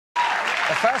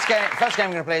The first game we're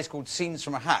going to play is called Scenes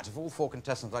from a Hat. If all four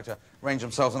contestants like to arrange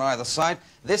themselves on either side,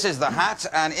 this is the hat,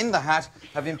 and in the hat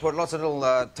have been put lots of little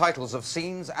titles of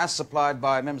scenes as supplied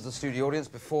by members of the studio audience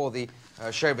before the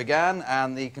show began,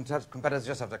 and the competitors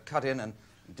just have to cut in and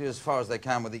do as far as they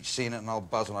can with each scene, and I'll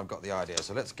buzz when I've got the idea.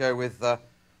 So let's go with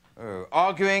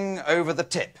arguing over the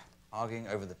tip. Arguing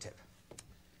over the tip.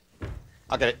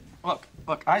 I'll get it. Look,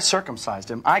 I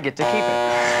circumcised him. I get to keep it.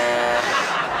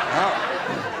 Oh.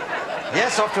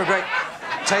 Yes, off to a great,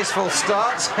 tasteful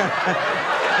start.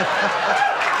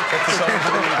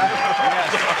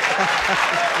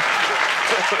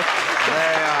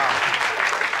 There you are.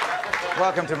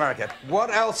 Welcome to America. What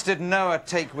else did Noah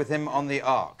take with him on the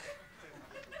Ark?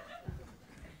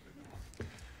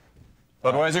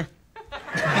 Budweiser?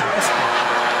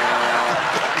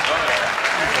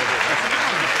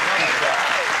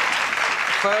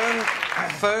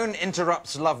 Phone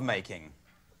interrupts lovemaking.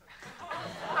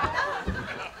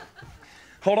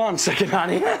 Hold on a second,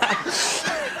 honey. You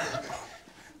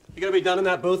gonna be done in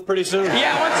that booth pretty soon?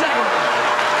 Yeah, 1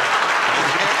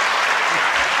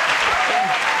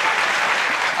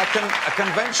 second. A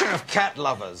convention of cat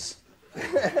lovers.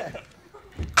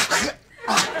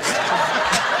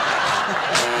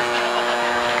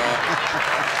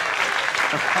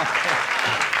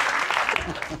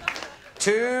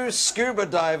 Two scuba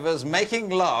divers making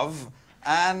love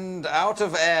and out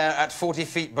of air at 40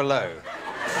 feet below.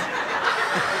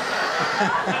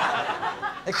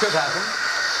 It could happen.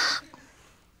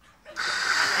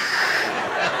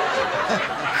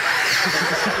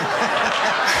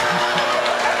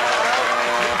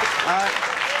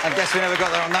 I guess we never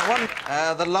got there on that one.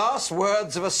 The last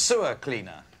words of a sewer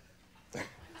cleaner.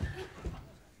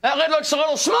 That lid looks a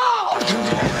little small.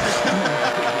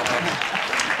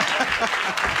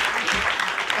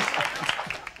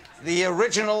 The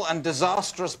original and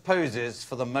disastrous poses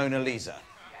for the Mona Lisa.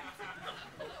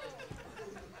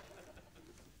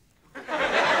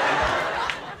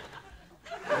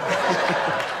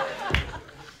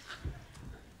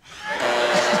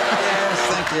 Yes,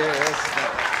 thank you. Yes,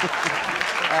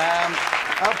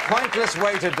 a pointless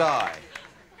way to die.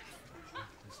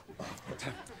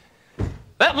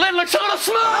 That lid looks a little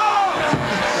small.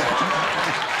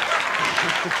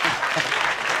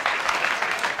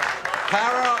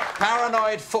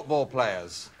 Paranoid football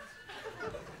players.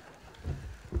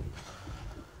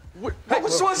 What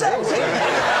was that?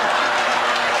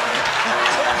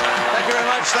 Thank you very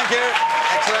much. Thank you.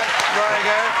 Excellent. There you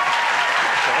go.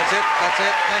 That's it. That's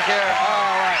it. Thank you.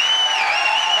 All right.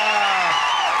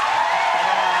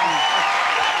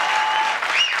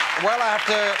 Well,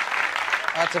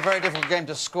 that's a very difficult game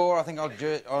to score. I think I'll do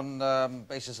it on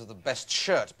basis of the best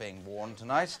shirt being worn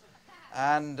tonight,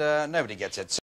 and nobody gets it.